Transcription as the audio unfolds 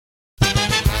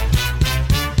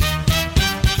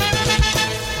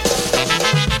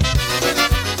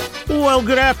Well,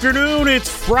 good afternoon. It's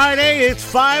Friday. It's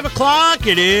 5 o'clock,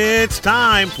 and it's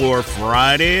time for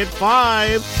Friday at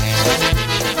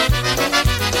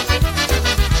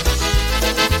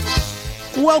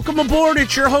 5. Welcome aboard.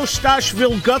 It's your host, Stosh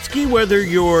Vilgutsky. Whether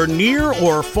you're near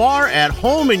or far, at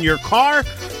home in your car,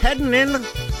 heading in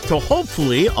to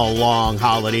hopefully a long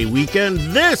holiday weekend.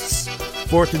 This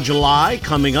 4th of July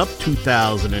coming up,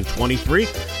 2023.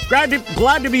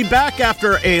 Glad to be back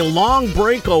after a long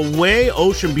break away.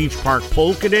 Ocean Beach Park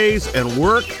Polka Days and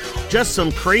work. Just some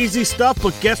crazy stuff,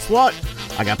 but guess what?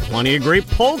 I got plenty of great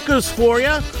polkas for you.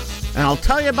 And I'll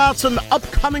tell you about some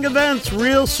upcoming events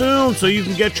real soon so you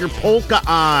can get your polka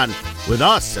on with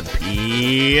us at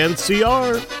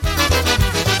PNCR.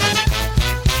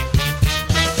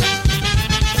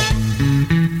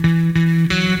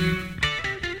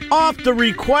 Off the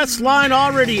request line,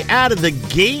 already out of the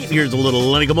gate, here's a little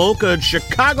Lenny Gomulka and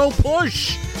Chicago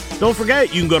Push. Don't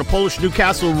forget, you can go to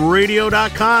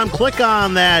PolishNewcastleRadio.com, click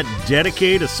on that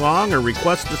dedicate a song or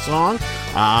request a song.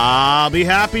 I'll be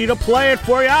happy to play it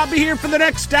for you. I'll be here for the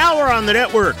next hour on the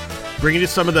network, bringing you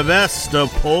some of the best of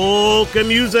polka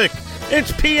music.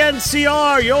 It's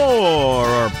PNCR,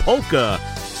 your polka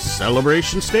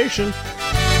celebration station.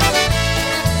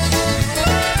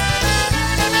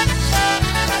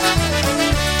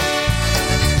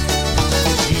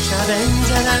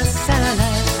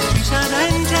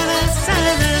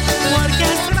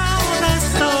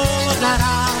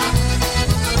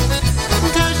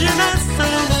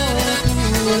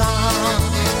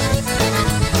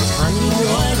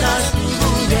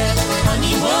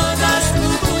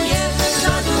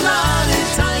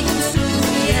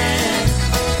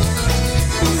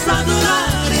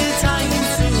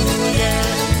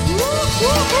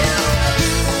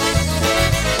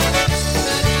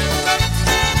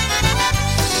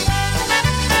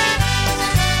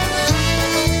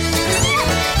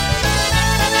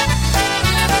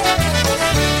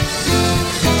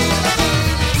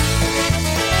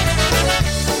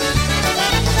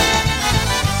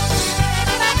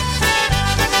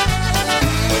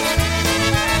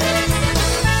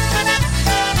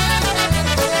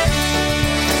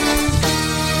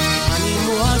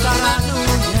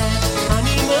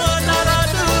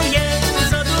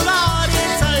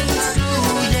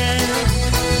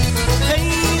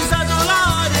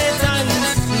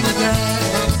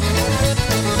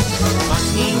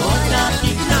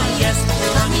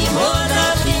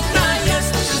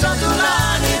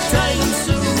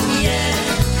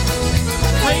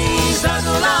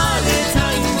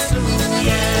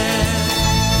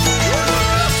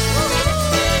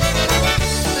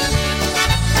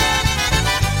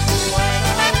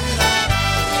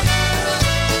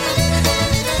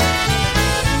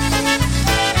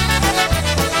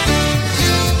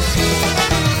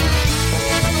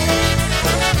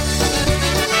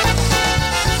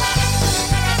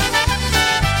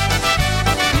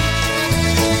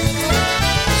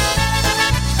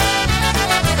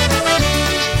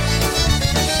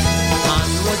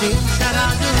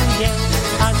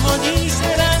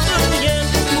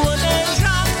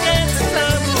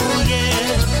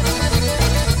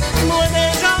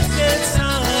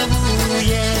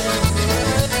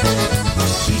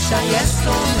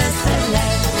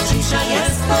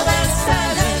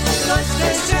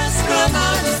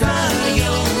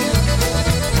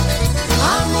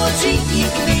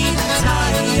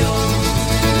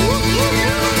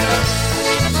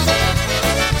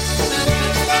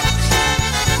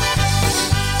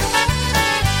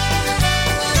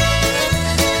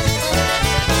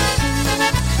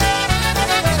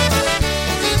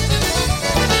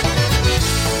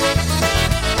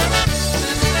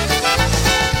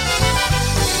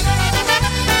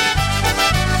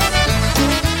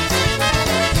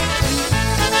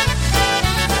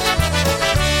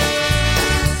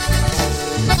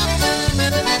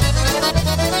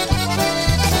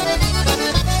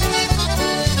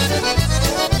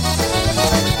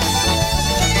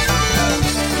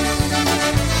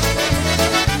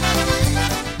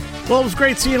 Well, it was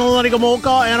great seeing Lenny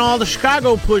Gomulka and all the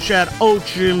Chicago Push at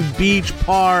Ocean Beach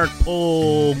Park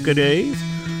Polka Days.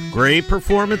 Great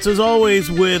performance as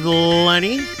always with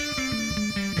Lenny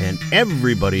and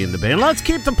everybody in the band. Let's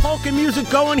keep the polka music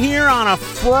going here on a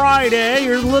Friday.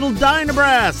 Here's a little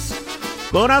Dynabrass.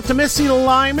 Going out to Missy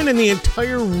Lyman and the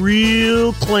entire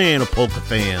real clan of polka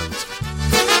fans.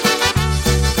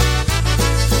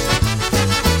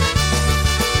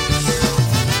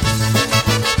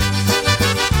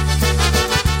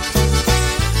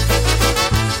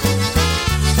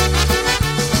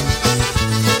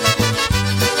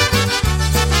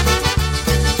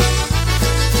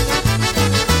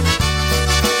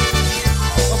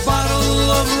 A bottle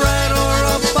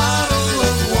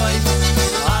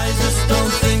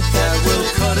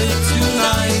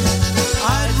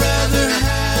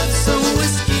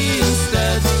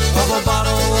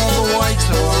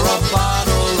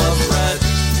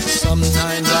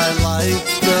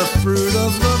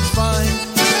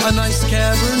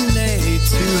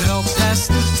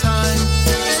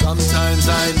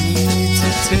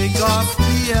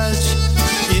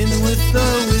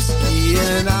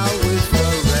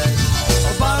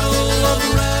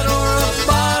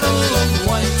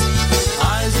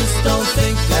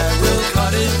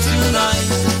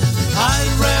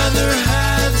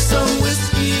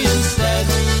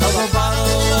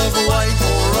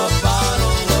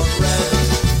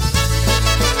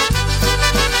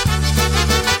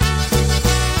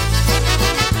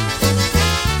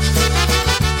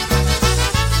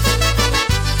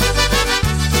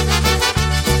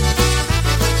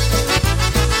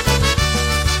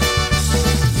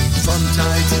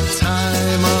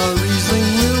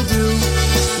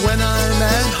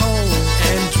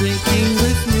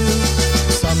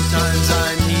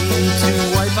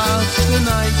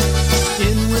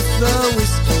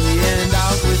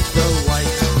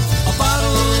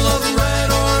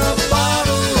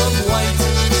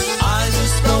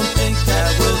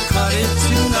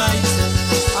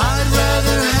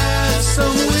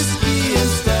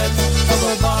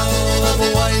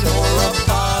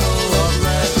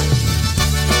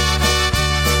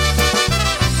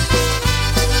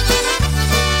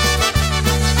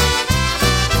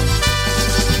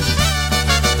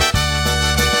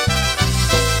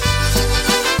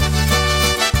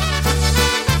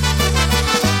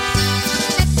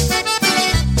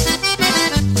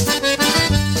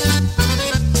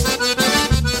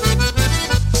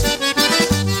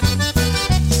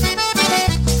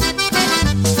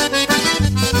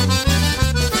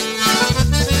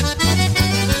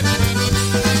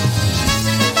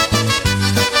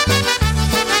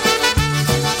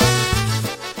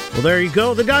Well, there you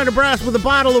go. The Dyna Brass with a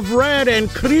bottle of red, and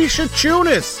Krisha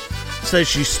Chunas says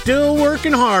she's still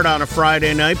working hard on a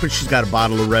Friday night, but she's got a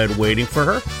bottle of red waiting for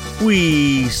her.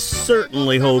 We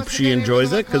certainly hope she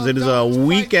enjoys it, because it is a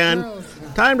weekend.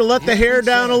 Time to let the hair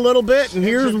down a little bit, and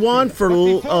here's one for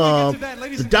the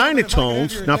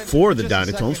Dynatones, not for the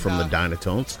Dynatones, from the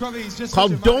Dynatones,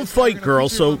 called Don't Fight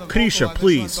Girls. So, Krisha,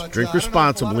 please, drink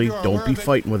responsibly. Don't be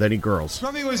fighting with any girls.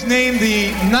 Scrubby was named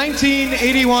the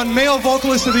 1981 Male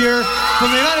Vocalist of the Year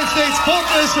from the United States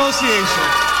Polka Association.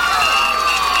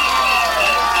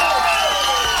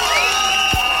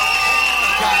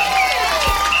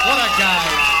 What a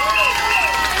guy.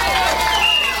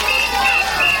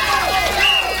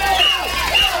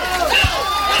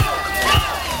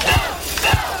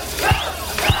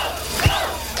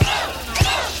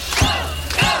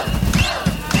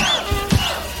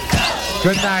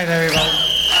 Good night, everybody.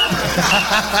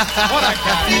 What a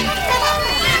guy.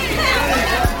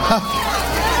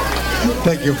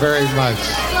 Thank you very much.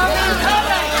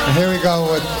 And here we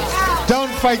go with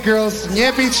Don't Fight Girls,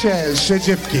 Nie bicie się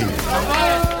dziewki.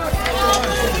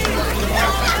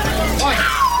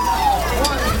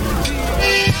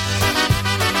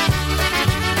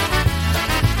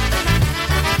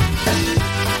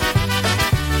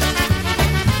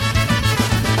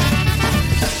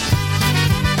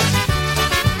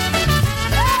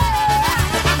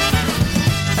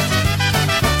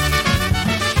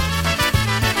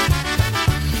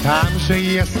 Tam, że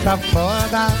jest ta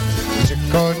woda, gdzie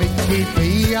koniki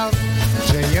piją,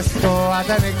 gdzie jest to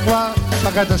ładny kła,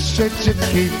 maga do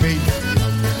szczytki piją.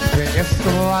 Gdzie jest to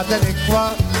ładny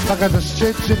kła, maga do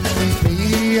szczytki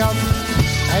piją.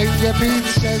 Ej, nie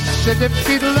bijcie się, nie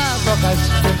pij dla Boga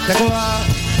Świętego,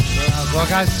 dla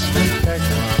Boga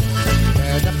Świętego.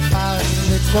 Kiedy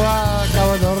Panny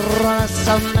kłakał do rana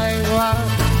samego,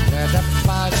 kiedy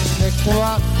Panny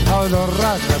kłakał do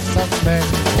rana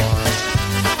samego.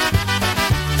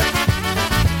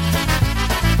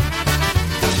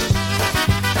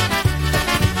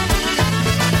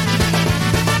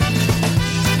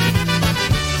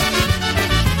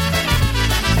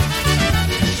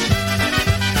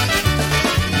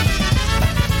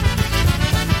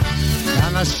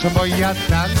 Moja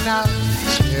dana,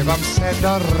 śpiewam se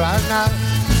do rana,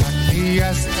 taki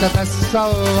jest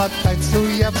wesoła,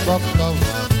 tańcuję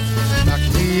wokoła.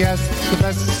 Taki jest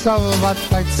wesoła,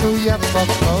 tańcuję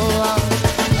wokoła.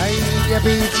 Ej, nie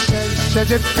bijcie się,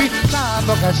 nie pij dla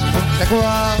Boga Świętego,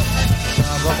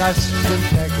 dla Boga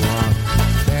Świętego.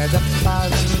 Kiedy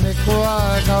Panny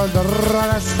kłakał do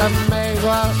rana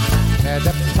samego,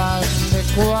 kiedy Panny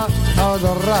kłakał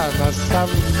do rana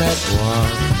samego.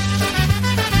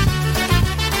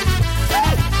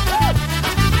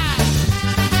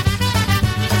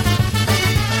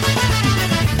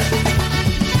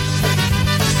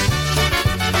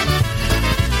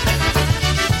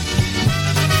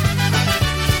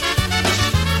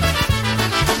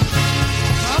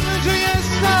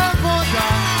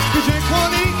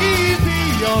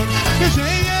 Gdzie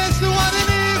jest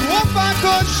ładny chłopak,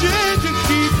 to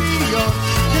dziewczynki piją.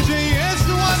 Gdzie jest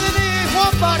ładny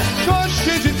chłopak, to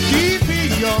dziewczynki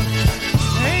piją.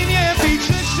 Ej, nie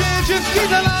bijcie się dziewki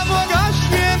dla Boga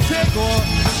Świętego,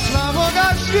 dla Boga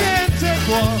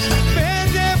Świętego.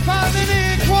 Będzie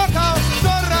Panny kłakał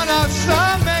do rana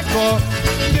samego.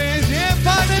 Będzie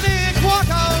Panny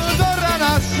kłakał do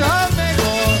rana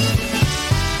samego.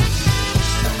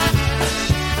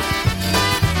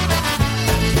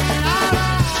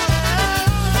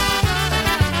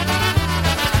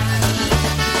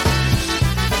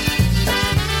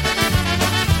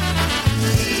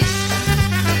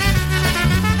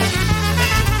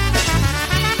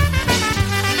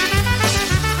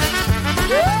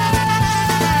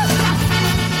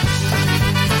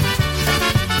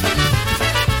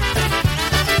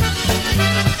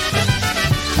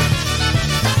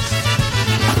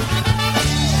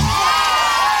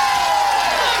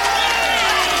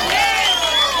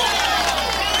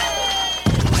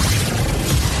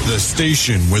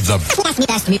 Station with the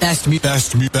best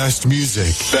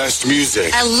music. Best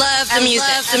music. I love the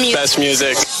music. Best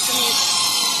music.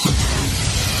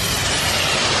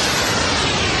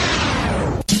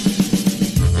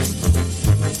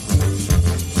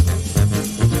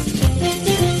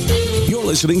 You're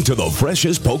listening to the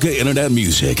freshest polka internet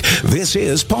music. This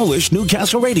is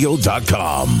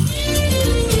PolishNewcastleRadio.com.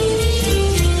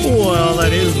 Well,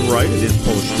 that is right. It is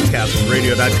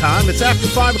PolishNewcastleRadio.com. It's after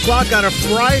 5 o'clock on a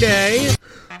Friday,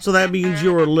 so that means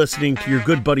you're listening to your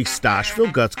good buddy Stash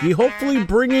Vilgutsky, hopefully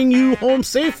bringing you home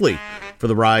safely for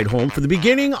the ride home for the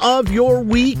beginning of your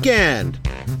weekend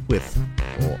with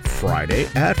Friday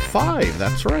at 5.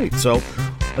 That's right. So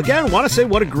Again, want to say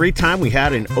what a great time we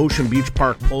had in Ocean Beach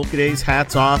Park Polka Days.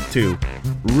 Hats off to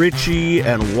Richie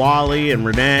and Wally and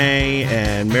Renee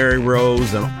and Mary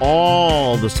Rose and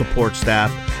all the support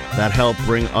staff that helped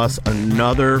bring us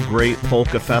another great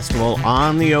polka festival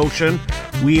on the ocean.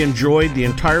 We enjoyed the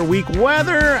entire week.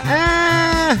 Weather,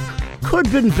 could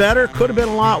have been better, could have been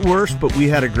a lot worse, but we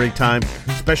had a great time,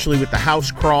 especially with the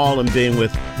house crawl and being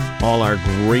with all our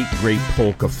great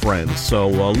polka friends. So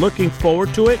looking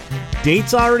forward to it.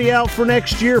 Date's already out for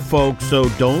next year, folks, so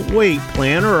don't wait.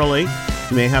 Plan early.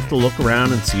 You may have to look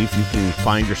around and see if you can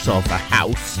find yourself a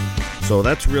house. So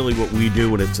that's really what we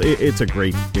do, and it's a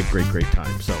great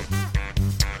time. So,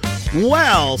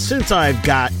 well, since I've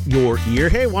got your ear,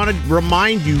 hey, I want to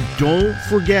remind you, don't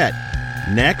forget,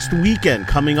 next weekend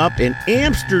coming up in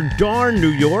Amsterdam, New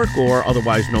York, or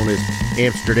otherwise known as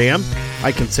Amsterdam.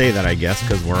 I can say that, I guess,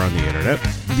 because we're on the internet.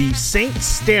 The St.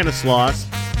 Stanislaus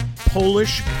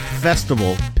Polish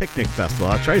Festival, Picnic Festival.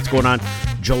 That's right. It's going on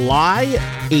July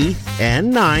 8th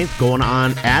and 9th, going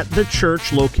on at the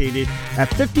church located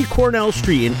at 50 Cornell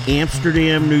Street in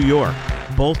Amsterdam, New York.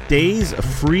 Both days,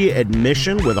 free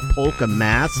admission with a polka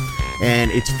mass, and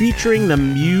it's featuring the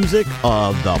music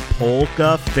of the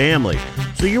polka family.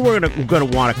 So you're going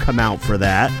to want to come out for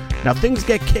that. Now, things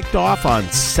get kicked off on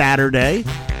Saturday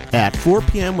at 4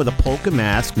 p.m. with a polka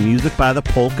mass, music by the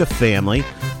polka family.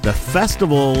 The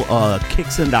festival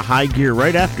kicks into high gear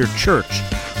right after church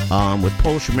with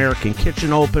Polish American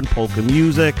Kitchen open, polka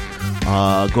music.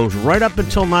 Goes right up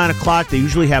until 9 o'clock. They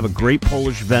usually have a great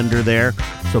Polish vendor there,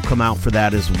 so come out for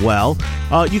that as well.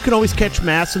 You can always catch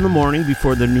Mass in the morning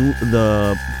before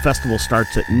the festival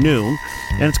starts at noon.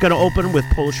 And it's going to open with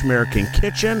Polish American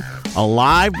Kitchen, a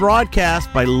live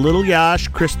broadcast by Little Yash,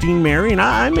 Christine Mary, and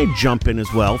I may jump in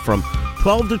as well from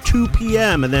 12 to 2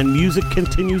 p.m., and then music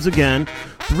continues again,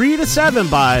 3 to 7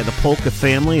 by the Polka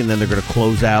family, and then they're going to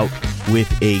close out with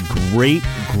a great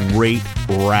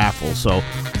raffle. So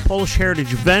Polish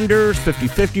Heritage vendors,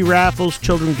 50-50 raffles,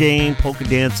 children game, polka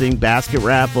dancing, basket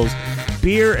raffles,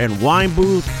 beer and wine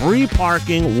booth, free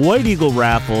parking, White Eagle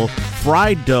raffle,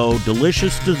 fried dough,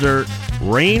 delicious dessert,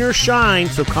 rain or shine.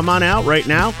 So come on out right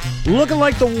now. Looking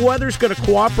like the weather's going to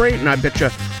cooperate, and I bet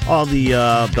you all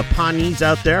the Pawnees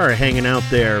out there are hanging out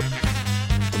their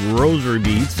rosary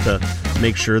beads to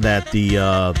make sure that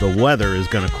the weather is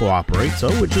going to cooperate. So,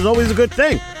 which is always a good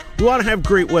thing. We want to have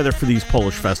great weather for these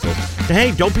Polish festivals. And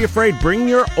hey, don't be afraid. Bring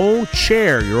your own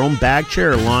chair, your own bag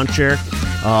chair or lawn chair.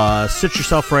 Sit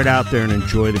yourself right out there and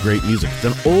enjoy the great music. It's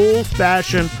an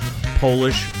old-fashioned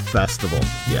Polish festival.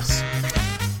 Yes.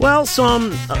 Well,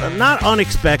 some not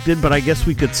unexpected, but I guess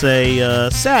we could say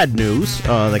sad news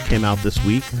that came out this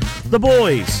week. The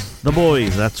Boys,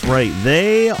 that's right.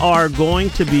 They are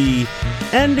going to be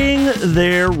ending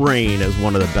their reign as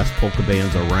one of the best polka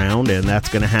bands around, and that's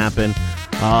going to happen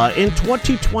in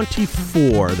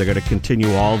 2024. They're going to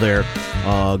continue all their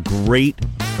great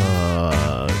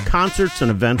concerts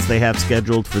and events they have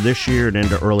scheduled for this year and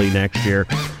into early next year.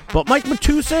 But Mike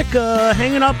Matusik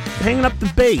hanging up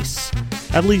the bass,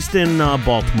 at least in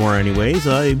Baltimore anyways. He's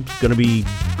going to be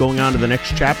going on to the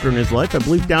next chapter in his life, I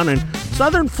believe, down in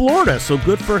southern Florida, so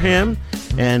good for him.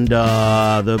 And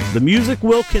the music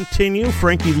will continue.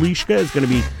 Frankie Lishka is going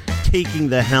to be taking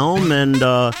the helm, and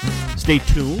stay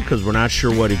tuned because we're not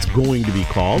sure what it's going to be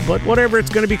called, but whatever it's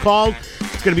going to be called,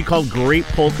 it's going to be called Great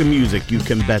Polka Music. You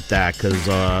can bet that, because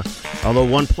although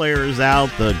one player is out,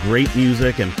 the great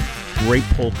music and great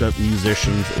polka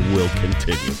musicians will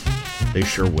continue. They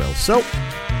sure will. So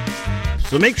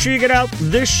make sure you get out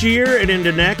this year and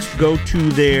into next. Go to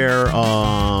their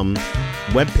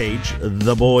webpage,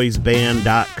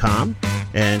 theboysband.com,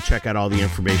 and check out all the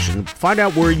information. Find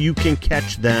out where you can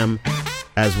catch them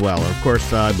as well. And of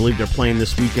course, I believe they're playing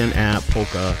this weekend at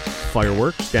Polka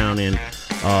Fireworks down in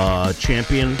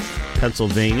Champion,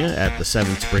 Pennsylvania at the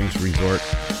Seven Springs Resort.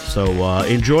 So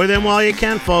enjoy them while you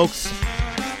can, folks,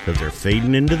 because they're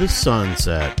fading into the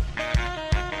sunset.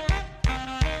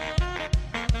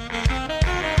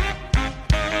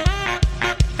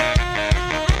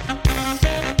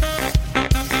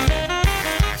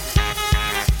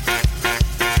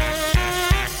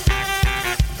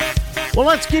 Well,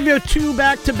 let's give you two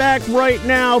back-to-back right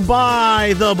now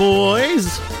by The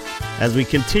Boys as we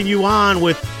continue on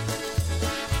with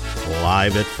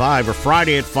Live at 5 or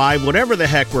Friday at 5, whatever the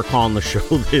heck we're calling the show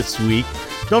this week.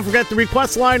 Don't forget the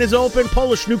request line is open,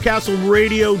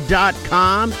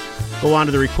 PolishNewcastleRadio.com. Go on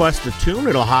to the request a tune.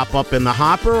 It'll hop up in the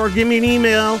hopper, or give me an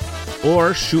email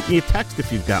or shoot me a text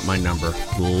if you've got my number.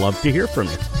 Love to hear from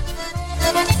you.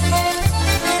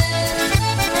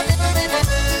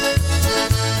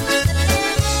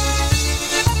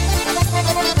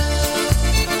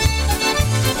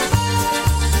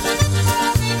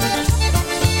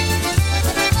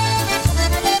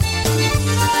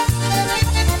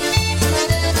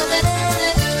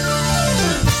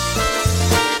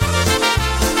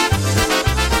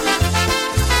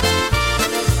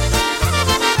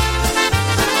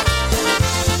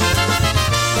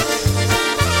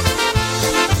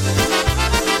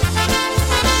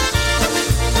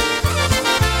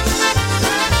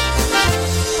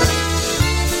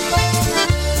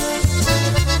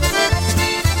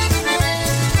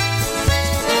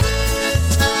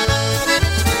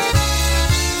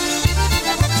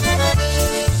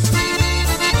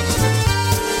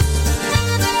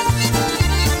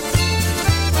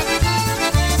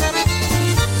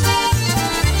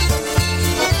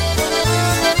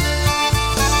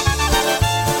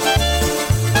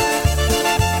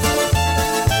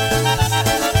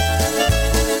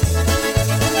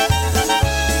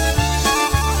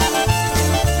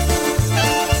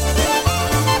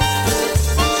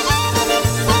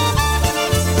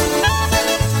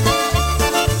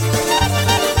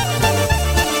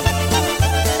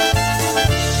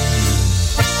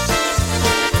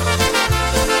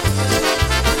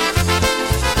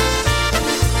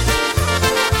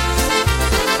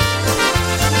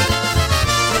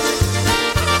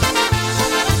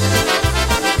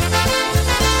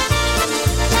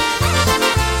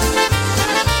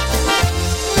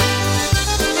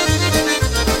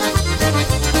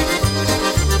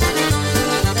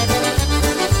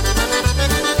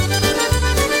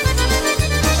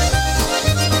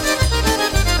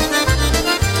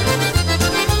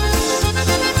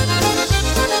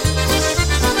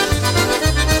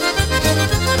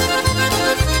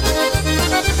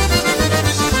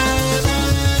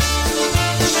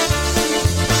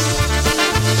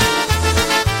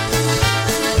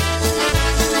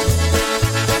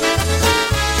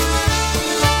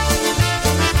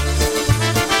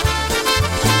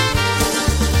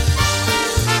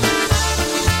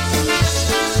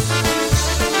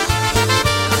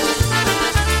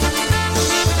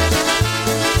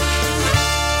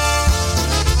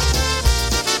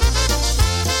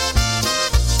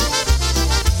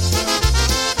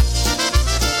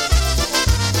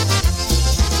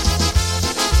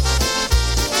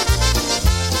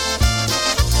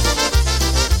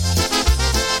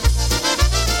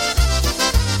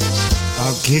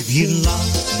 give you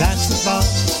love that's above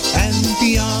and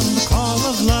beyond the call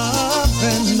of love,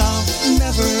 and I'll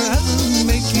never ever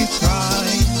make you cry.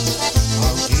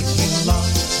 I'll give you love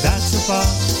that's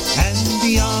above and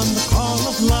beyond the call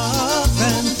of love,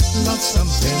 and love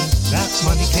something that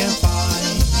money can't buy.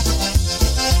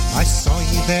 I saw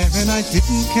you there and I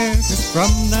didn't care, 'cause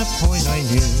from that point I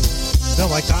knew,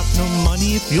 though I got no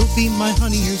money, if you'll be my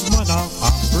honey, here's what I'll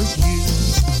offer you.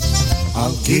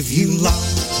 I'll give you love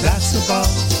that's above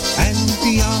and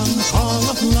beyond the call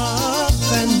of love,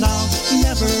 and I'll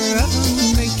never ever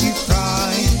make you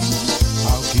cry.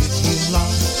 I'll give you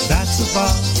love that's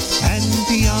above and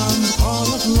beyond the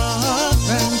call of love,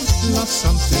 and love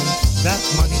something that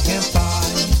money can't buy.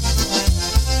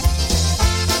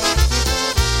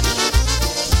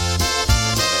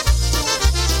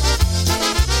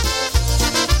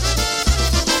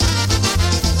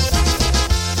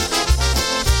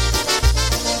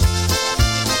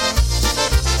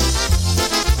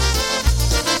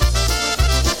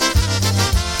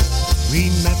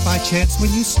 Chance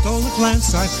when you stole a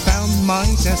glance, I found my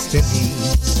destiny.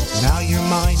 Now you're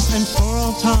mine and for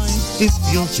all time, if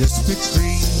you'll just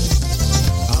agree.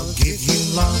 I'll give you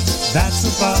love that's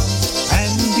above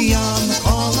and beyond the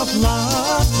call of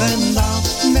love, and I'll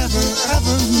never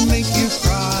ever make you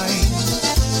cry.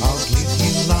 I'll give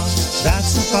you love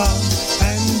that's above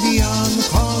and beyond the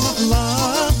call of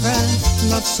love, and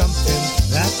love something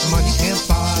that money can't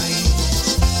buy.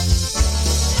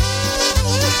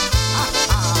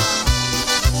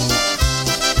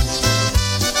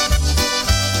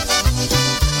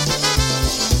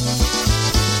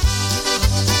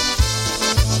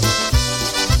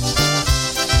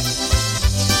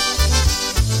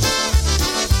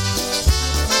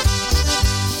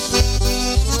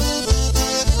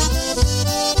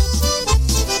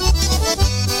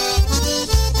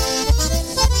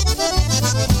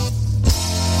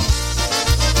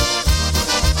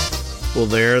 Well,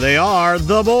 there they are,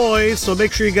 the boys. So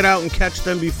make sure you get out and catch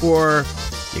them before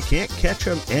you can't catch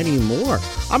them anymore.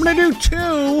 I'm going to do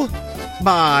two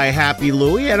by Happy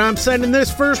Louie, and I'm sending this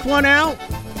first one out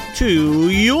to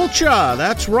Yulcha.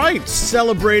 That's right,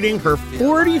 celebrating her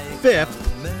 45th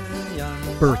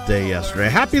birthday yesterday.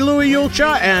 Happy Louie,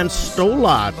 Yulcha, and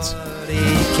Stolat.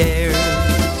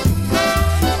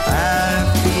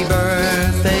 Happy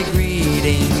birthday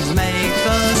greetings, make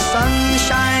the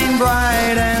sunshine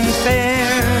bright and fair.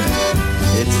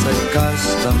 It's a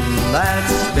custom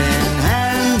that's been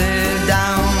handed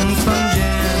down from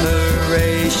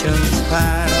generations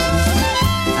past,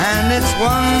 and it's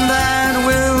one that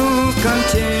will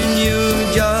continue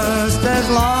just as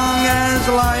long as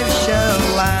life shall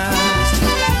last.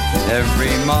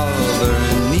 Every mother,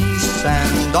 niece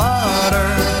and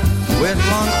daughter with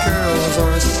long curls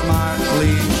or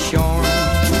smartly shorn,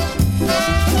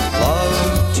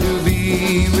 love to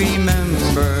be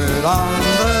remembered on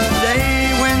the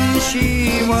day when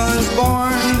she was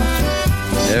born.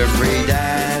 Every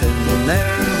dad in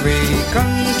every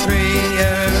country,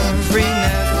 every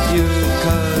nephew,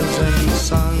 cousin,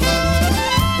 son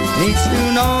needs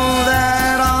to know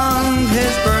that on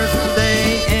his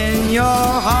birthday in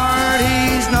your heart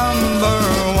he's number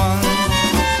one.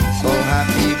 So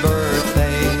happy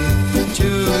birthday to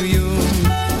you,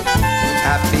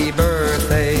 happy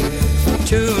birthday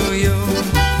to you,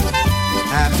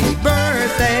 happy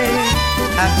birthday,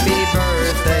 happy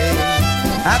birthday,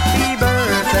 happy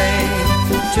birthday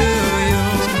to you.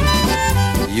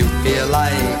 You feel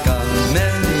like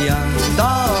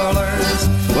 $1,000,000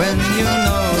 when you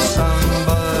know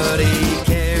somebody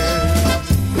cares.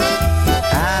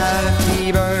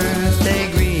 Happy birthday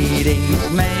greetings,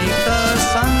 make the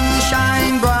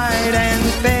sunshine bright and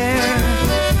fair.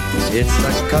 It's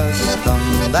a custom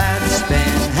that's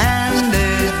been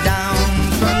handed down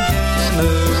from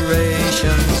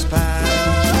generations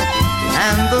past,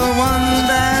 and the one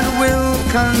that will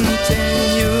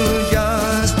continue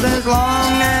just as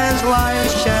long as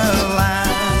life shall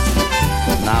last.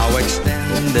 Now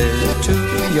extend it to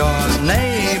your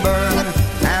neighbor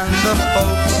and the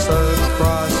folks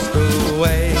across the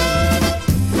way.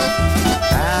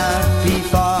 Happy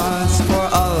thoughts for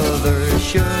others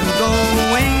should go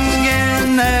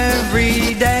winging every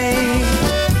day,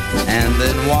 and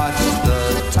then watch the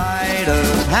tide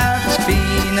of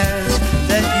happiness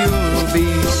that you'll be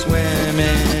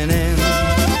swimming in.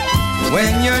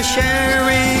 When you're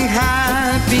sharing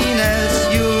happiness,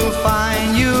 you'll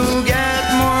find you get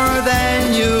more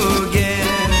than you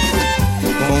give.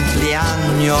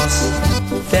 Cumpleaños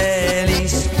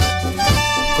feliz,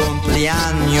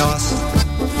 cumpleaños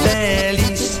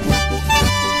feliz,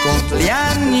 cumpleaños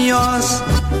cumpleaños,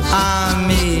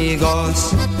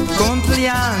 amigos,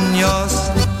 cumpleaños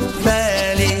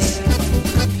feliz.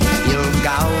 Il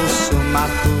gaucho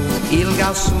matou, il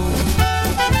gaucho,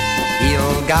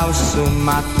 il gaucho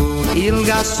matou, il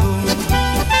gaucho,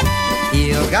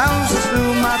 il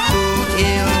gaucho matou,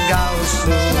 il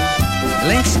gaucho.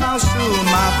 Links nou zo,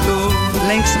 matou,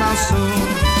 links nou zo.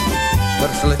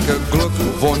 Herzlichen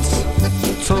Glückwunsch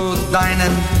zu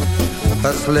deinen,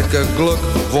 herzlichen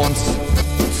Glückwunsch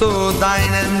zu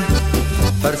deinen,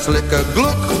 herzlichen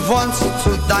Glückwunsch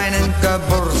zu deinen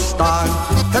Geburtstag,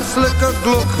 herzlichen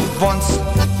Glückwunsch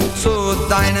zu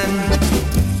deinen.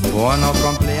 Buono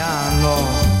compleanno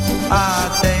a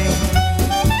te,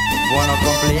 buono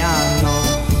compleanno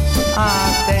a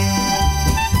te,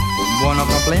 buono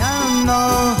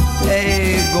compleanno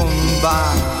e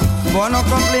gumba. Buono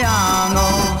compleanno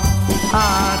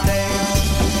a te.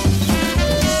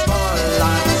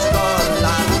 Stolat,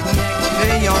 stolat,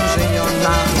 niech żyją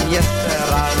nam jeszcze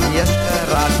raz. Niech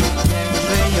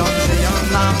żyją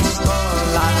nam 100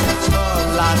 lat, 100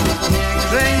 lat. Niech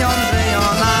żyją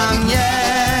nam,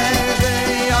 niech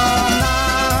żyją nam.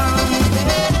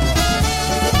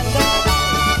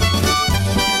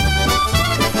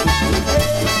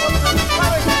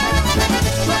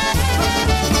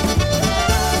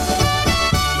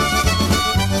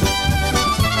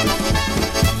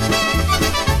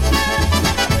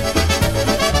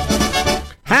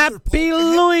 Happy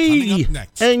Louie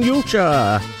and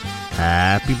Yulcha.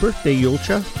 Happy birthday,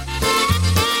 Yulcha.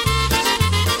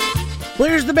 Well,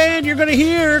 here's the band you're going to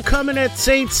hear coming at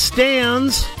St.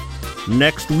 Stan's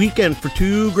next weekend for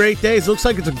 2 great days. Looks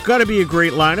like it's going to be a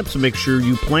great lineup, so make sure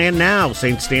you plan now.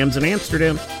 St. Stan's in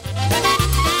Amsterdam.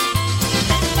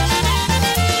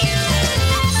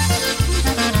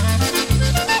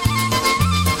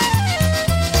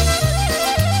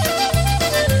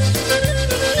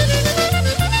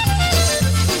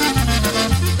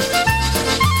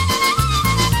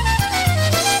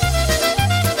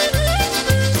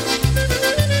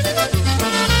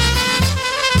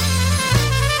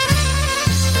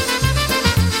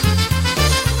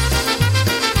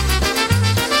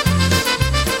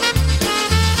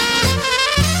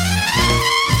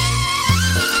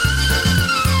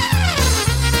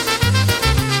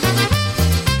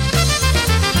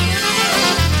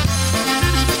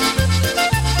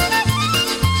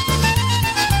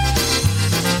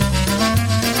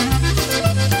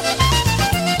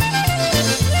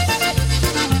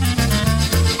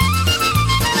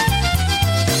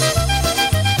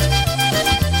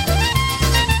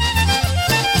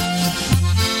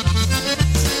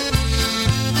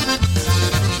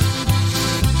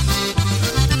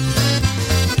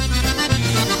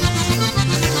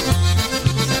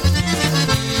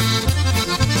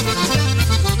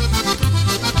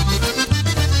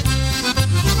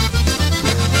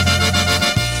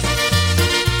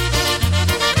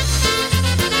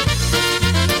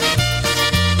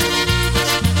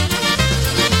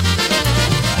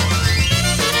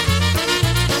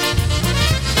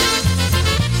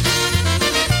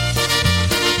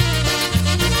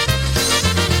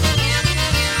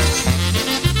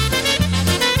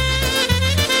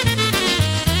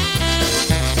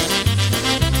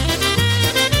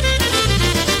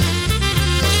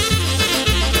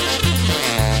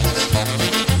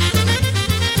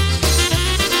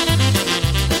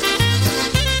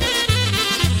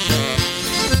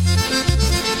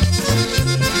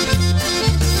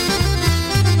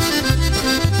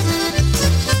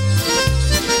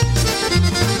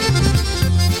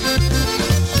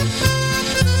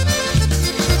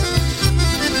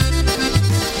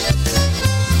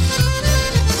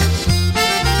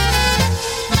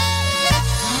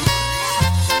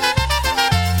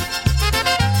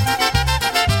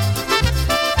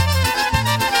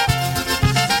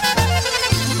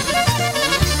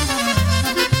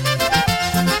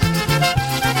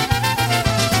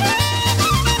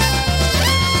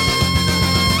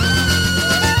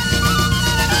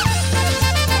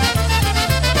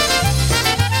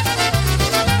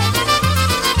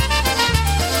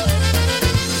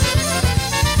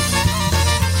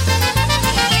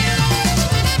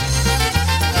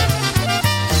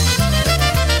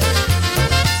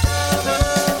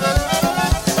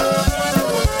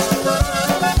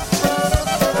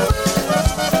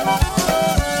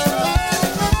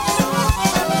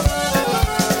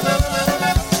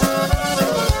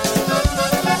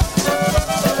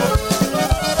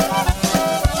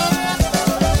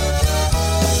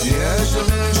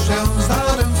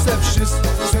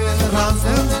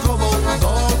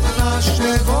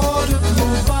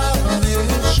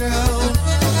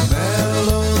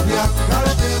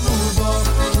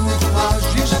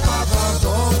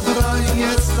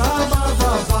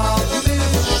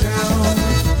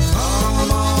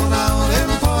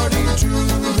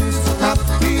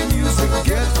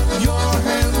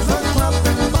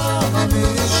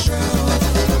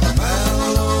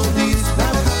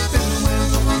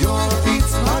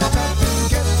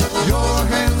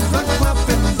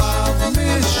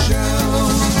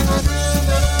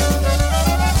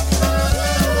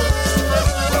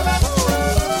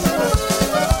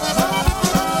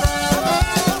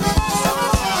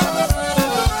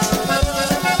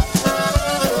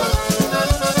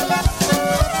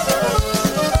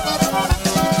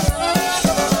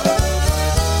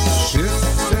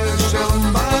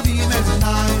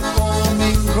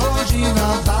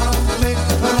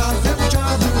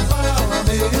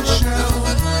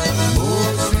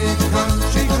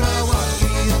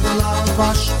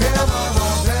 polka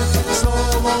śpiewała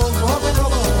wesoło,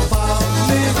 wokołowa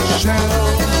Michelle.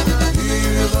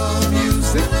 Hear the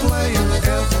music playing,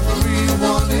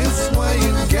 everyone is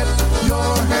swaying. Get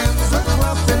your hands a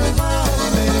clapping by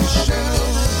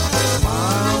Michelle.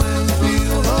 Smile and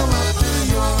feel the laughter,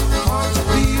 your heart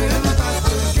beating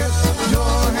faster. Get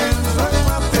your hands a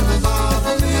clapping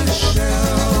by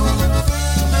Michelle.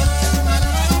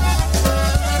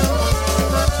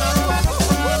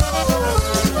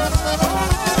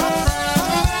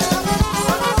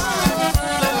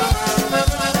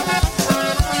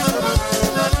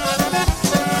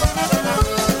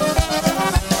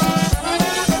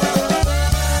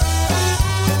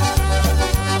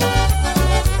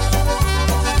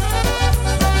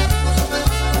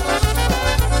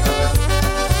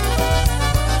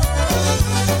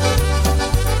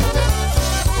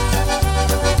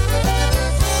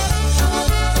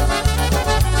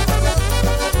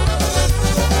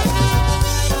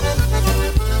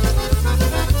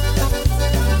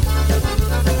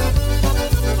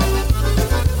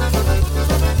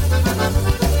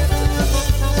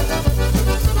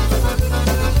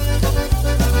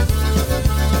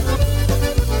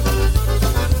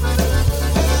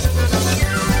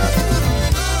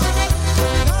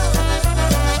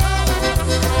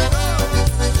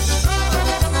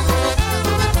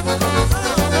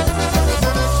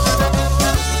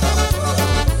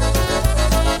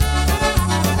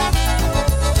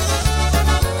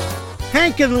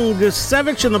 And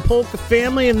Gusevich and the Polka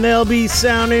Family, and they'll be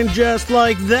sounding just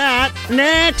like that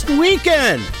next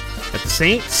weekend at the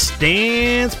St.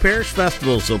 Stan's Parish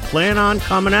Festival. So plan on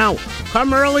coming out.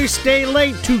 Come early, stay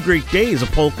late. 2 great days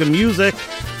of polka music.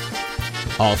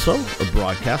 Also, a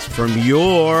broadcast from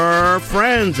your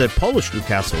friends at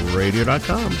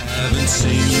PolishNewcastleRadio.com. Haven't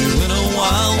seen you in a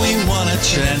while. We want a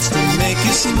chance to make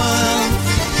you smile.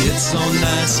 It's so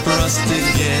nice for us to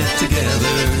get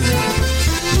together.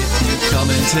 Come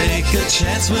and take a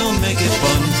chance, we'll make it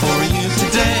fun for you to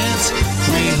dance.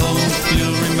 We hope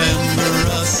you'll remember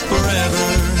us forever.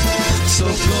 So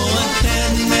go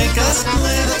ahead and make us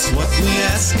play, that's what we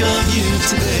ask of you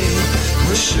today.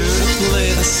 We're sure to play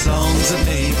the songs that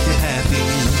make you happy.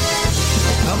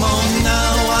 Come on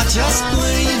now, watch us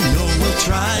play. You know we'll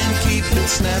try and keep it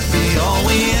snappy. All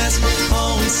we ask,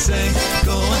 all we say,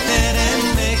 go ahead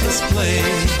and make us play.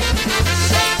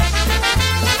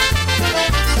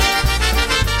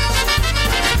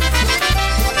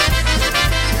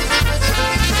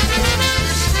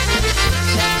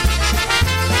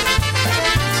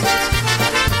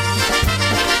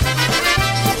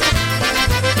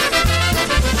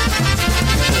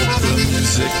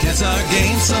 It's our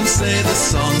game, some say the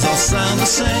songs all sound the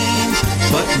same,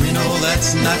 but we know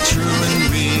that's not true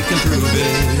and we can prove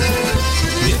it.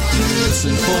 If you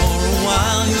listen for a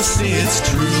while, you'll see it's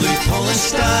truly Polish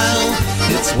style.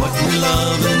 It's what we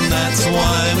love and that's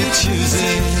why we choose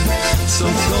it. So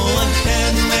go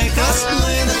ahead and make us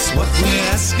play, that's what we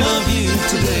ask of you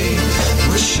today.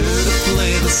 We're sure to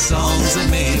play the songs that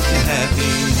make you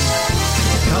happy.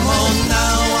 Come on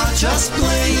now, watch us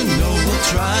play. You know we'll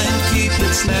try and keep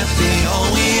it snappy.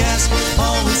 All we ask,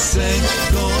 all we say,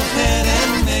 go ahead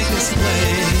and make us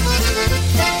play.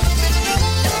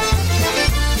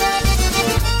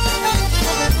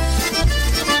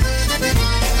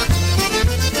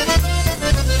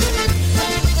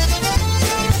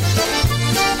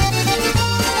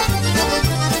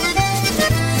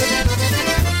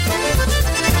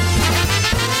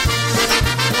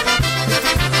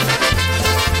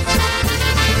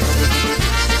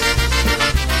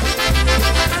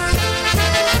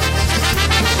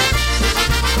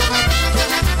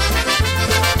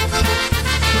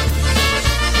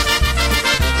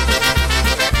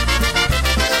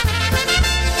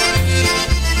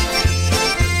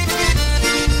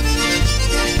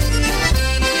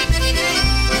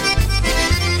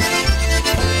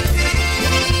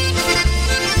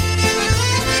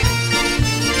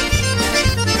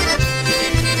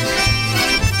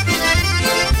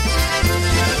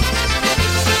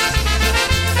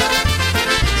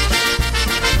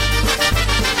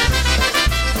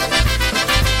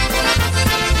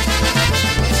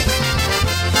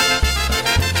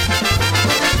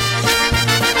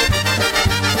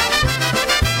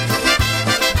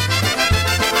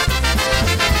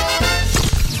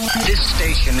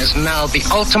 Now the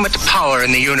ultimate power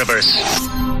in the universe.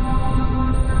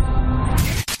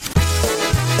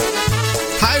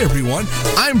 Hi, everyone.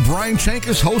 I'm Brian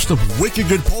Chankis, host of Wicked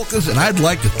Good Polkas, and I'd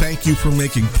like to thank you for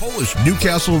making Polish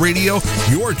Newcastle Radio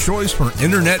your choice for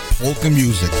internet polka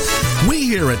music. We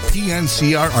here at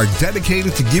PNCR are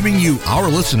dedicated to giving you, our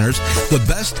listeners, the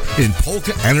best in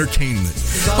polka entertainment.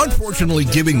 Unfortunately,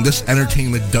 giving this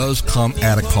entertainment does come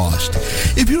at a cost.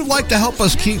 If you'd like to help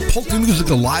us keep polka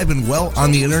music alive and well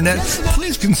on the internet,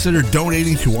 please consider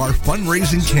donating to our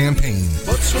fundraising campaign.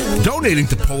 Donating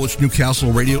to Polish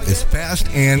Newcastle Radio is fast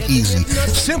and easy.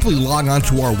 Simply log on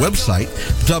to our website,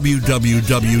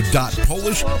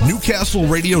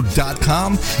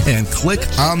 www.polishnewcastleradio.com, and click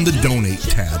on the Donate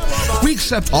tab. We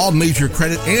accept all major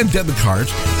credit and debit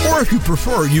cards, or if you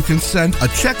prefer, you can send a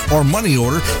check or money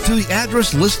order to the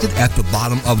address listed at the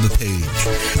bottom of the page.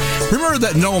 Remember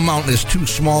that no amount is too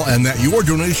small and that your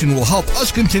donation will help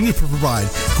us continue to provide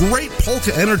great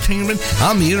polka entertainment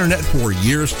on the internet for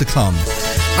years to come.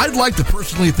 I'd like to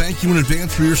personally thank you in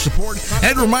advance for your support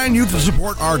and remind you to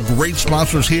support our great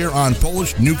sponsors here on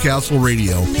Polish Newcastle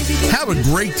Radio. Have a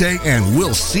great day, and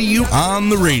we'll see you on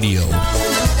the radio.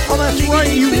 Oh, that's right.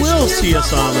 You will see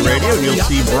us on the radio, and you'll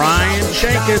see Brian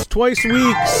Chankis twice a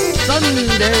week,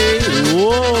 Sunday.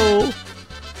 Whoa.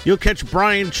 You'll catch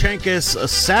Brian Chankis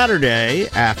Saturday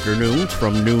afternoons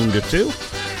from noon to 2.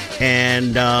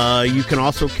 And you can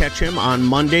also catch him on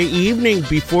Monday evening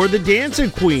before the Dancing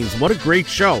Queens. What a great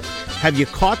show. Have you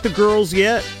caught the girls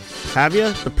yet? Have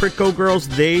you? The Pritko girls,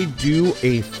 they do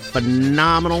a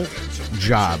phenomenal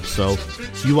job. So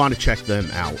you want to check them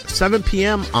out. 7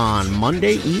 p.m. on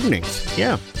Monday evenings.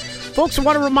 Yeah. Folks, I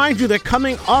want to remind you that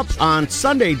coming up on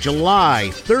Sunday,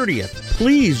 July 30th,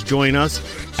 please join us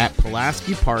at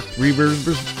Pulaski Park, Three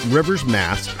Rivers,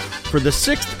 Mass. for the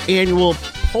 6th annual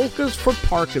Polkas for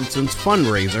Parkinson's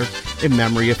fundraiser in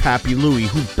memory of Happy Louie,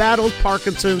 who battled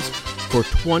Parkinson's for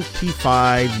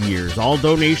 25 years. All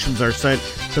donations are sent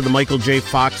to the Michael J.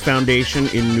 Fox Foundation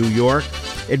in New York.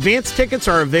 Advance tickets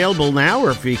are available now,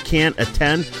 or if you can't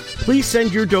attend, please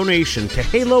send your donation to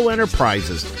Halo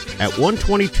Enterprises at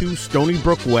 122 Stony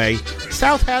Brook Way,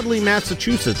 South Hadley,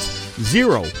 Massachusetts,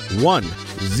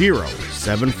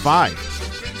 01075.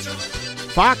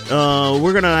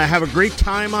 We're going to have a great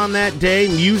time on that day.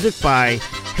 Music by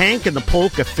Hank and the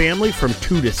Polka Family from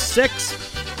 2 to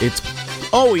 6. It's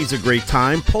always a great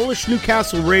time. Polish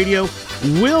Newcastle Radio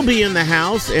will be in the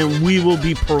house, and we will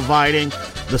be providing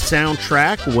the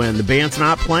soundtrack when the band's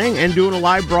not playing and doing a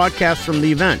live broadcast from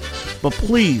the event. But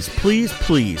please, please,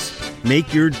 please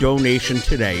make your donation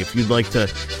today. If you'd like to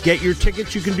get your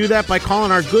tickets, you can do that by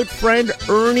calling our good friend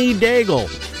Ernie Daigle,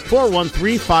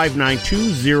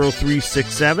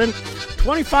 413-592-0367.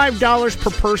 $25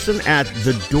 per person at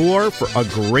the door for a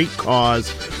great cause,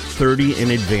 30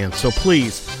 in advance. So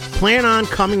please, plan on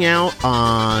coming out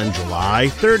on July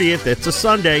 30th. It's a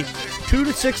Sunday, 2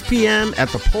 to 6 p.m. at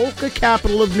the polka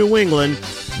capital of New England.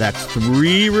 That's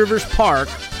Three Rivers Park,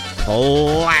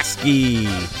 Pulaski.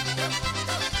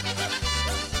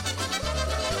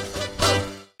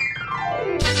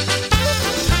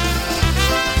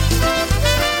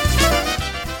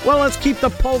 Well, let's keep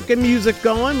the polka music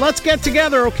going. Let's get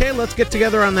together, okay? Let's get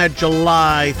together on that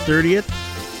July 30th.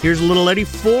 Here's a little Eddie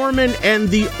Foreman and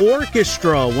the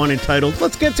orchestra, one entitled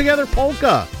Let's Get Together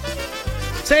Polka.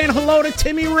 Saying hello to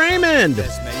Timmy Raymond.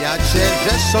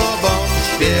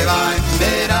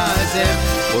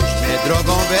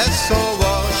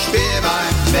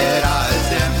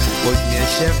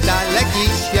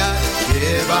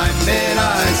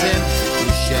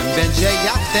 Będzie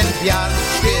jak ten wiatr,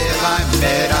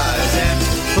 śpiewajmy razem.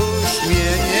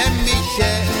 Uśmiechnie mi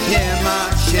się, nie ma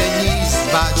się nic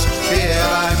bać.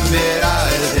 Śpiewajmy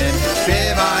razem,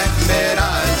 śpiewajmy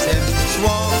razem.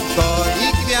 Słonko i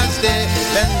gwiazdy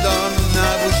będą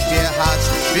nam uśmiechać.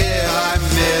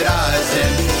 Śpiewajmy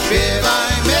razem,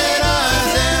 śpiewajmy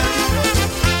razem.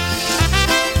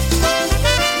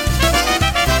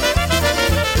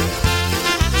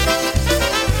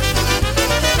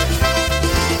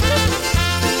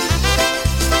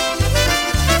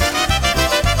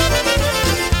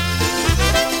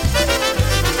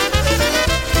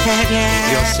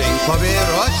 Piosenkowy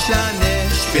roślany,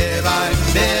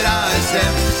 śpiewajmy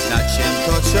razem. Znaczym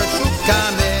to, co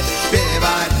szukamy,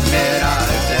 śpiewajmy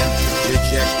razem.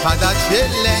 Życie pada, się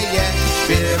leje,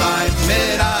 śpiewajmy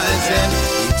razem.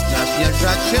 Nic nas nie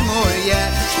zatrzymuje,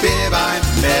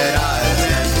 śpiewajmy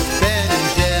razem.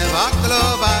 Będzie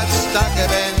waglować, tak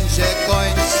będzie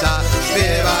końca.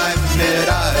 Śpiewajmy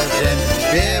razem,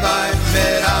 śpiewajmy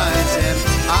razem.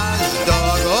 Aż do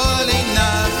goli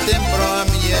na tym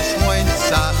promie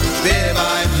słońca.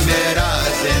 Śpiewajmy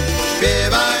razem,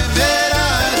 śpiewajmy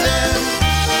razem.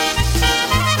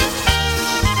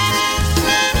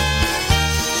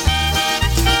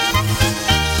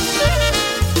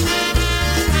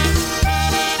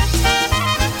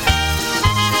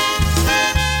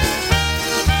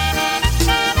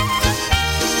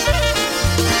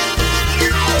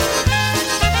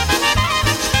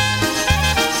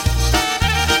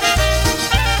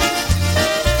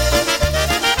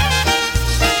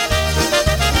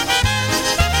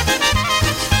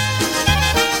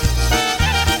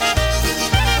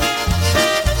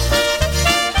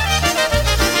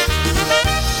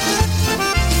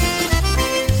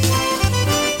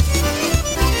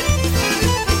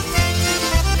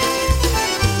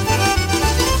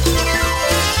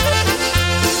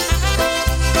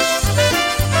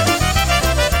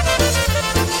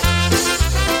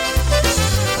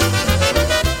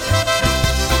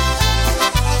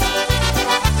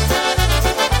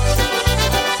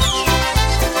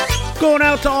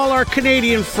 our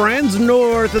Canadian friends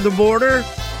north of the border,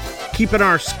 keeping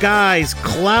our skies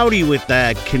cloudy with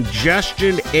that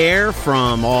congestion air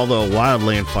from all the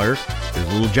wildland fires.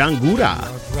 There's little John Gouda.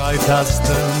 Bright as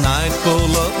the night full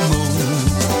of moon,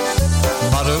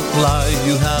 butterfly,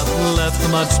 you have left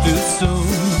much too soon.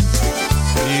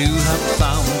 You have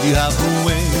found, you have a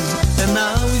wing, and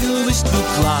now you wish to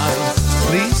fly.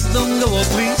 Please don't go, oh,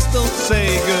 please don't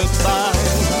say goodbye.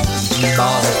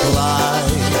 Butterfly,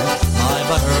 my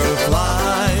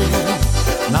butterfly,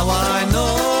 now I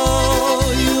know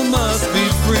you must be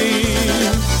free.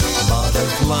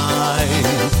 Butterfly,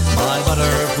 my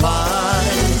butterfly,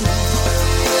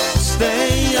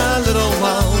 stay a little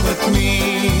while with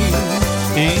me.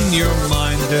 In your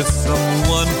mind there's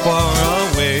someone far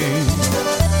away,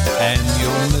 and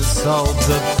you'll miss all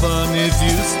the fun if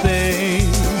you stay.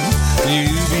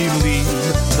 You believe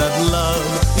that love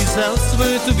is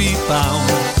elsewhere to be found,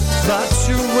 but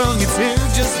you're wrong, it's here,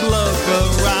 just look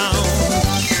around.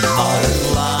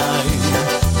 Butterfly,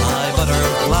 my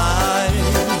butterfly,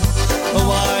 oh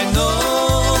I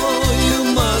know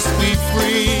you must be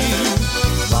free.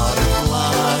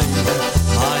 Butterfly,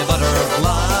 my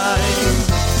butterfly,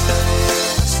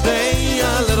 stay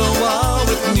a little while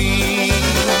with me.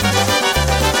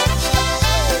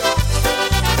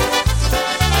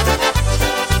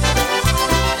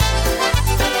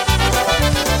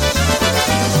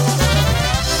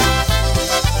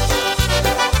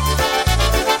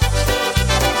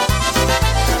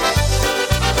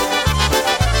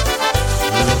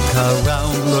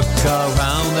 Look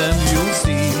around and you'll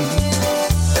see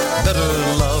better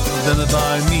love than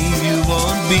by me you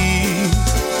won't be.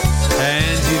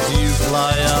 And if you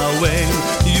fly away,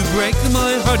 you break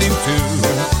my heart in two.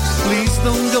 Please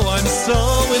don't go, I'm so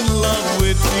in love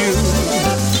with you.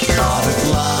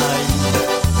 Butterfly,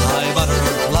 my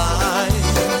butterfly,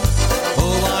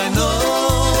 oh I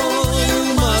know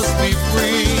you must be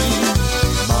free.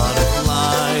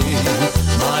 Butterfly,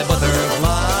 my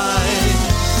butterfly,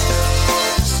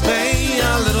 stay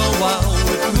a little while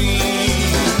with me.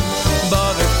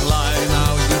 Butterfly,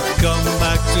 now you've come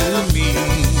back to me.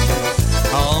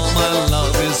 All my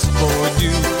love is for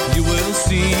you, you will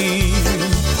see.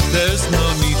 There's no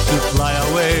need to fly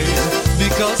away,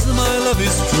 because my love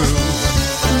is true.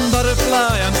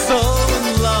 Butterfly, I'm so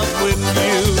in love with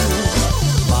you.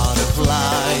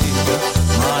 Butterfly,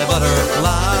 my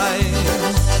butterfly,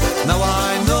 now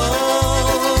I know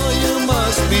you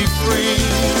must be free.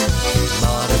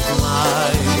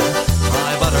 Butterfly,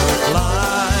 my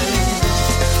butterfly,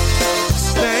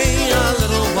 stay a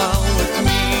little while with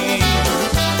me.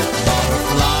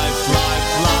 Butterfly, fly,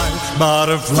 fly,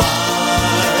 butterfly,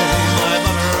 my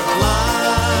butterfly,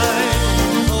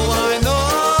 oh I know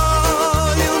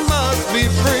you must be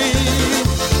free.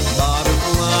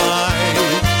 Butterfly,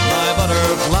 my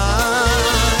butterfly,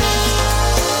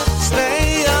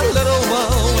 stay a little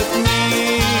while with me.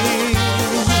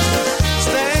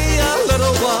 Stay a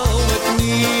little while with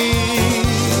me.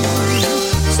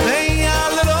 Stay a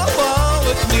little while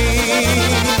with me.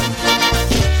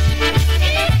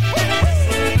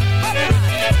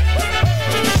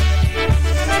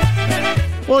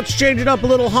 Well, let's change it up a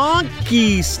little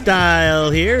honky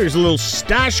style here. Here's a little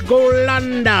Stash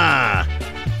Golanda.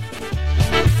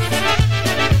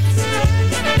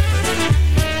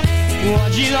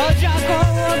 Łodzi lodzia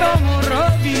koło domu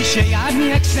robi się jak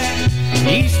nie chce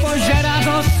i spoziera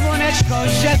do słoneczko,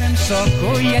 żebym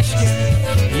soku jeszcze.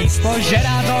 I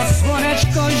spoziera do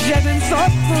słoneczko, żebym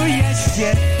soku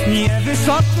jeszcze. Nie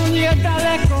wysoko, nie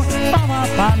daleko, chwała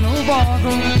Panu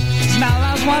Bogu.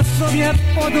 Znalazła sobie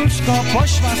poduszko,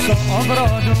 poszła do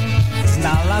ogrodu.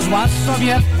 Znalazła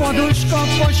sobie poduszko,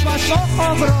 poszła do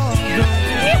ogrodu.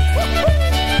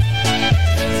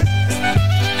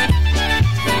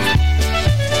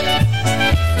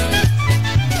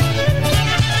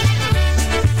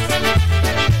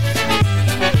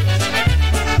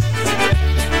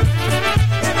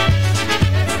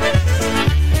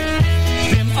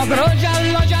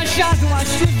 Lodzia siadła,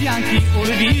 szczywianki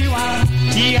urwiła.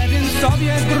 Jeden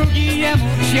sobie, drugi jemu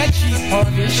dzieci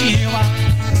powiesiła.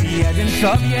 Jeden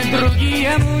sobie, drugi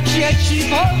jemu dzieci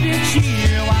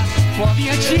powiesiła.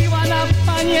 Powiesiła na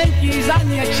panienki za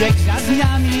mieczek za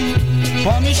dniami.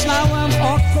 Pomyślałam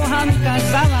o kochanka,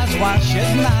 znalazła się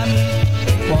z nami.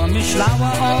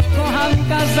 Pomyślała o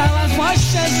kochanka, znalazła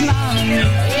się z nami.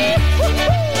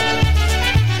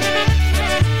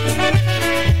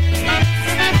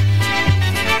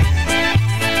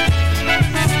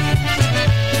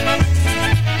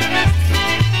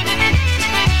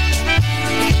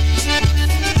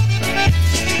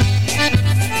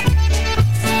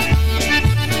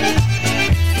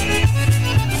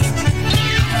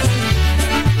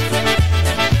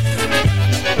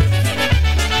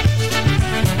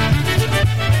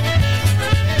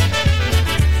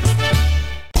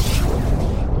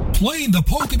 playing the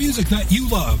polka music that you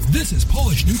love. This is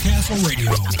Polish Newcastle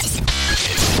Radio.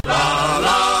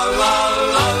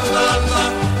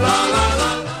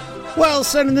 Well,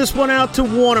 sending this one out to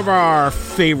one of our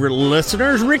favorite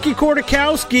listeners, Ricky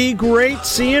Kordakowski. Great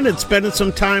seeing and spending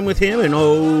some time with him in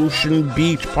Ocean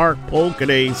Beach Park Polka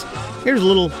Days. Here's a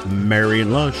little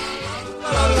Marion Lush. We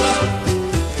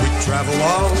travel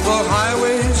all the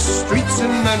highways, streets,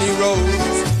 and many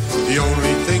roads. The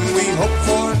only thing we hope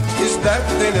for is that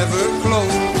they never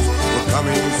close. We're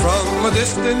coming from a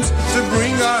distance to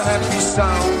bring our happy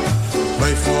sound.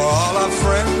 Play for all our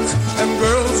friends and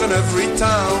girls in every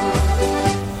town.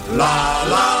 La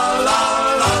la la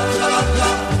la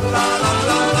la la la la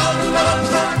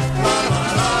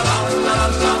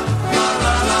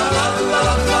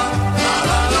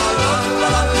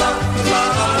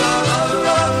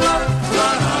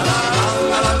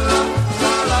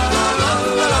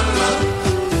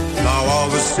Now all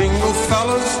the single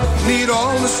fellas need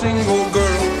all the single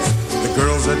girls. The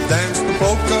girls that dance the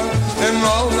polka and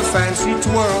all the fancy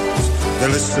twirls. They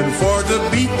listen for the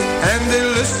beat and they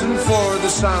listen for the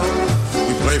sound.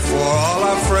 We play for all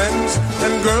our friends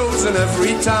and girls in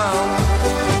every town.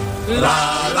 La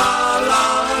la la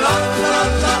la la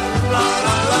la la la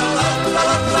la la la.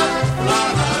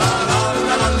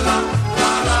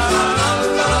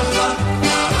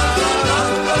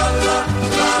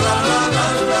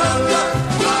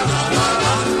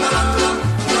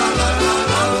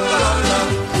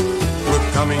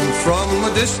 From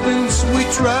a distance we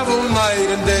travel night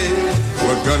and day.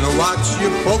 We're gonna watch you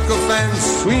polka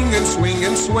fans swing and swing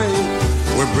and sway.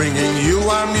 We're bringing you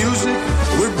our music,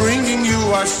 we're bringing you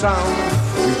our sound.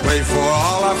 We play for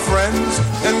all our friends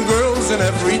and girls in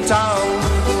every town.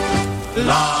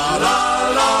 La la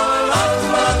la la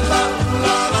la la la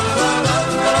la la la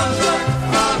la.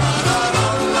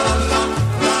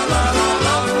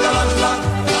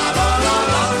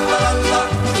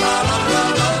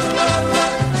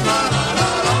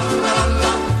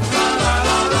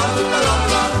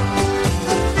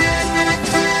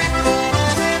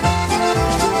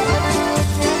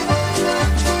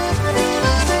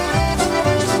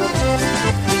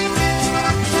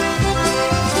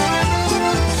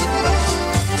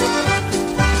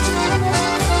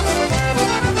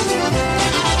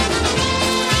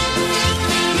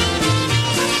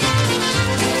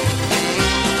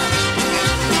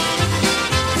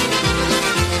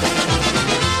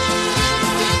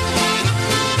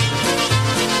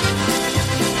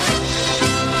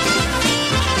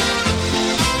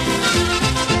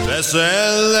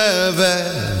 Wesele,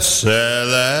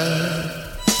 wesele,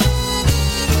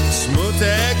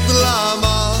 smutek dla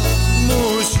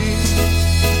mamusi,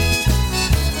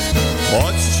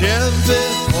 choć cię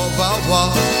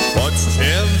wychowała,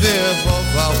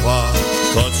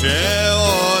 to cię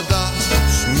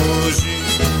oddasz muzi.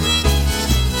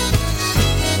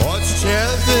 Choć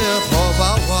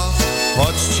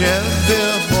cię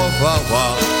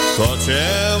wychowała, to cię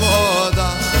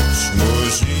oddasz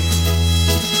muzi.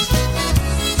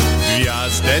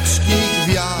 Gwiazdeczki,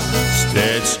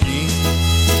 gwiazdeczki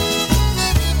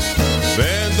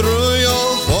wędrują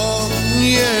po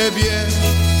niebie.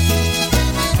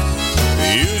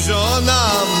 Już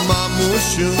ona,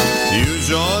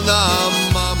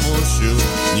 mamusiu,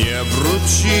 nie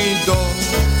wróci do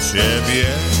ciebie.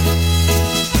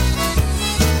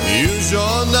 Już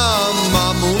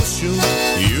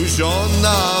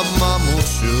ona,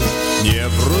 mamusiu, nie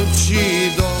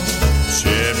wróci do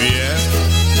ciebie.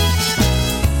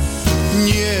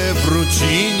 Nie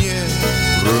wróci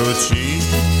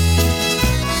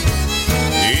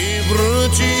i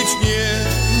wrócić nie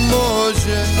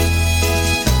może.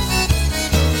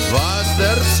 Dwa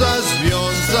serca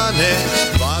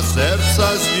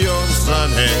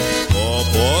związane o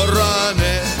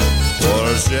porane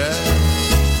Polsce.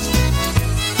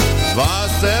 Dwa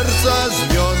serca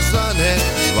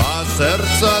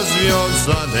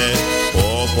związane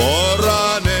o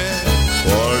porane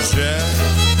Polsce.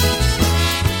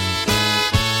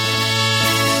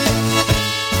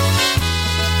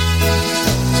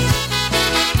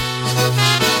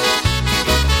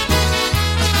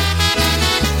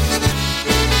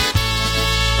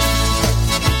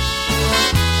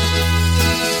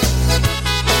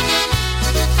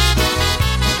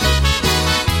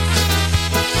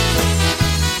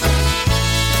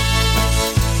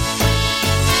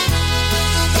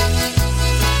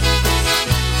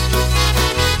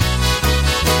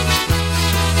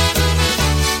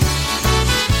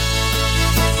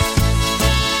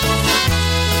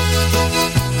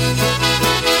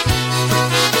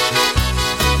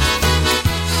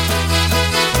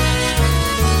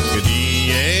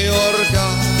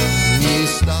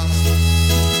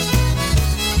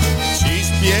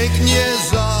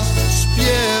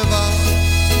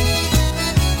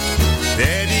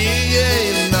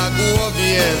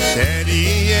 wtedy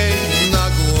jej na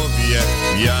głowie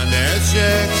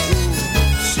wianeczek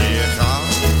ucieka.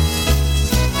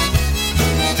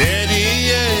 Wtedy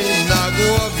jej na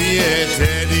głowie,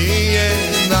 wtedy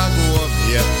jej na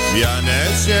głowie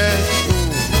wianeczek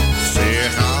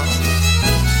ucieka.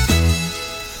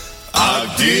 A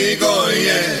gdy go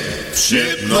je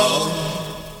przypną,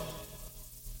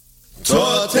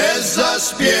 to też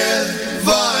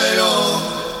zaśpiewają,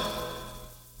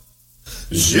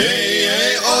 że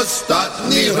jej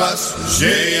ostatni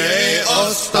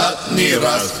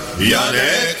raz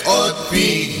Janek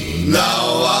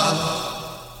odpinała.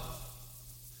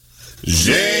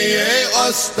 Że jej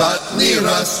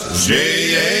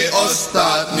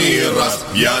ostatni raz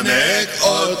Janek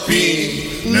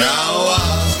odpinała.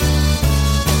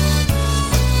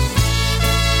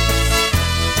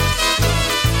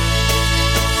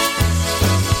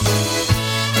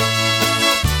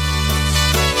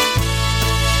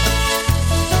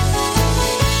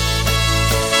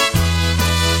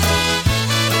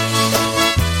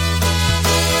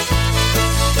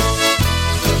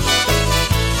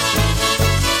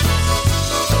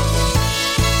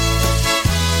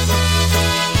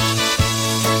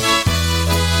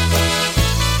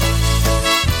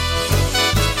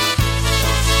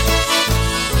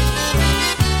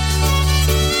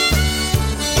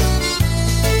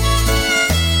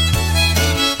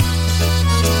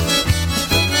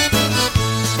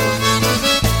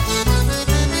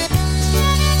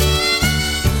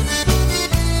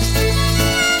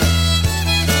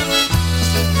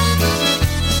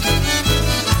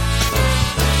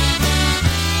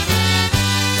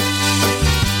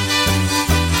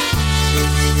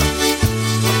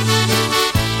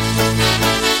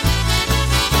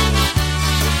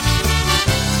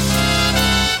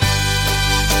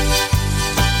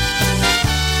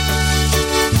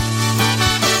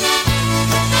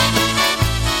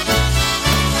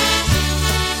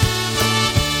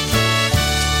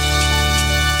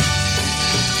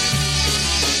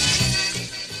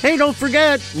 Hey, don't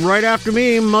forget, right after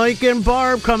me, Mike and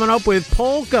Barb coming up with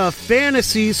Polka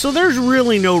Fantasy, so there's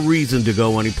really no reason to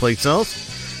go anyplace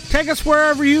else. Take us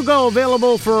wherever you go,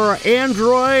 available for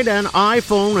Android and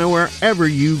iPhone and wherever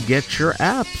you get your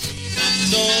apps.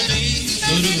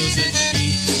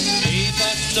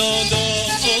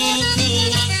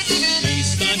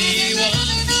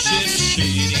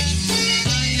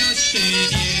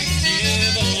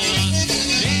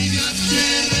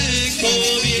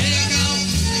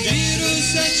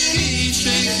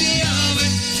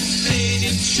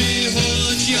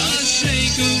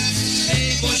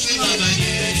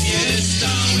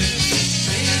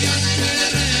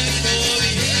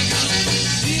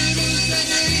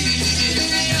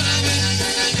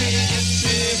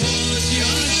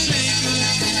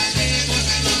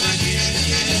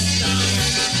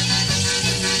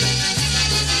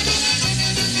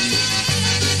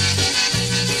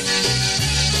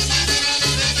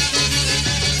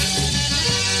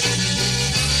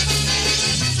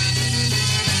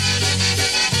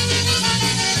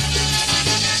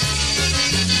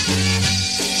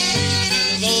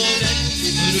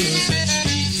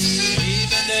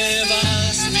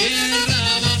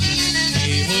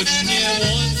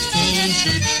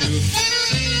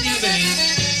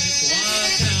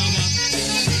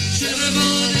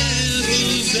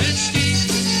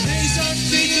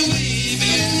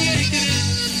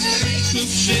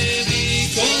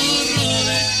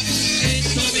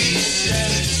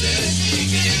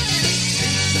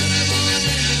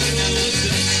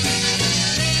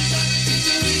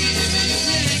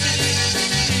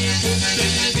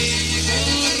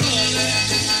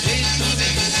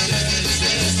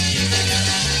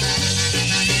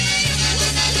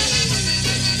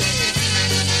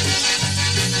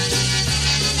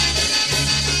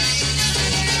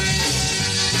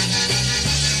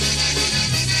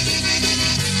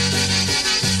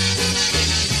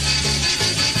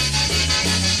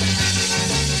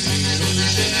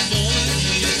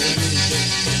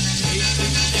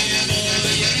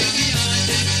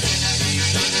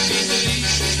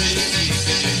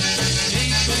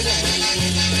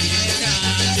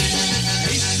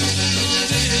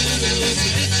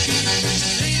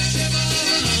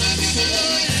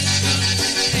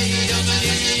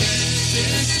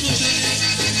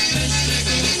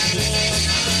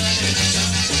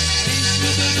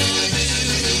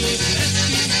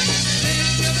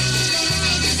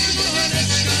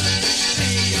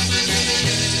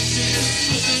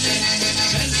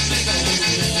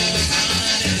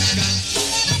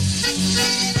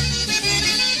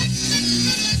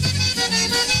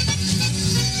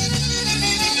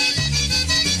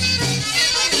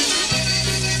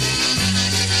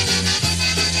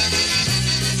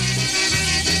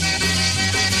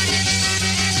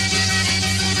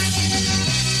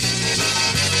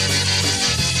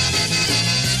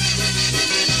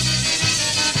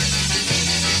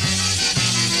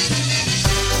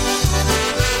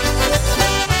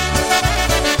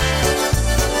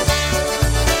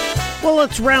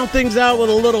 let's round things out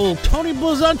with a little Tony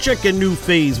Blazonczyk and New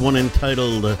Phase, one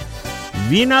entitled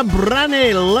Vina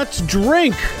Brane, Let's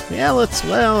Drink. Yeah, I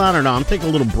don't know. I'm taking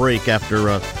a little break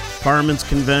after Fireman's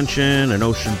Convention and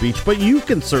Ocean Beach, but you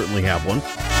can certainly have one.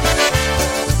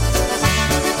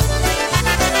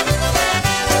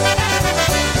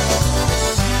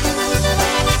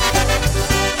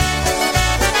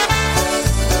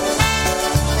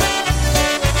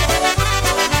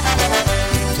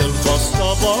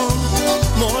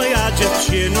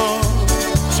 Dziewczyno,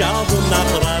 chciałbym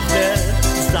naprawdę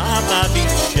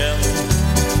zabawić się,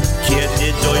 kiedy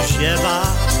dojrzewa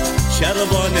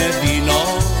czerwone wino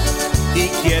i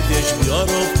kiedy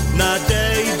zbiorów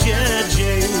nadejdzie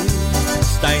dzień.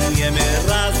 Stajniemy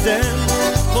razem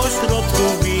pośrodku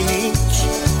winić,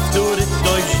 w których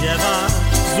dojrzewa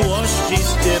złość i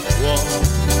ciepło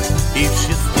i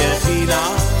wszystkie wina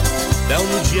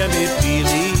będziemy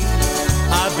pili,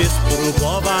 aby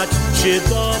spróbować, czy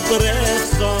dobre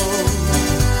są.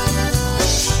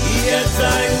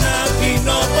 Przyjeżdżaj na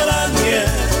winobranie,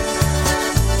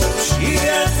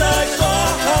 przyjeżdżaj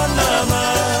kochana ma.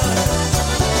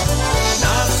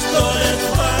 Na stole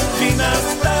dwa wina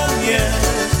stanie,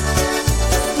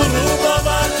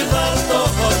 spróbować warto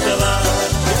choć raz.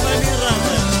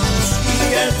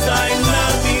 Przyjeżdżaj na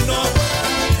winobranie.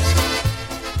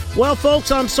 Well,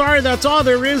 folks, I'm sorry that's all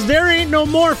there is. There ain't no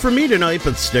more for me tonight,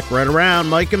 but stick right around.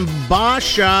 Mike and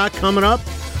Basha coming up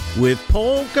with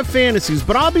Polka Fantasies.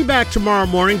 But I'll be back tomorrow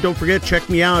morning. Don't forget, check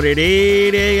me out at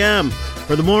 8 a.m.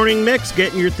 for the morning mix,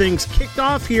 getting your things kicked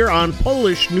off here on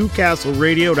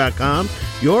PolishNewcastleRadio.com,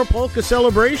 your polka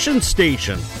celebration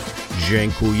station.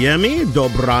 Dziękujemy,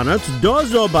 dobranoc, do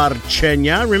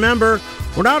zobaczenia. Remember,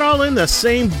 we're not all in the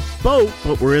same boat,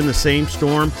 but we're in the same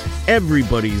storm.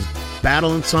 Everybody's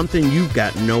battling something you've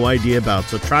got no idea about.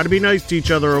 So try to be nice to each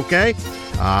other, okay?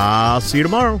 I'll see you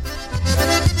tomorrow.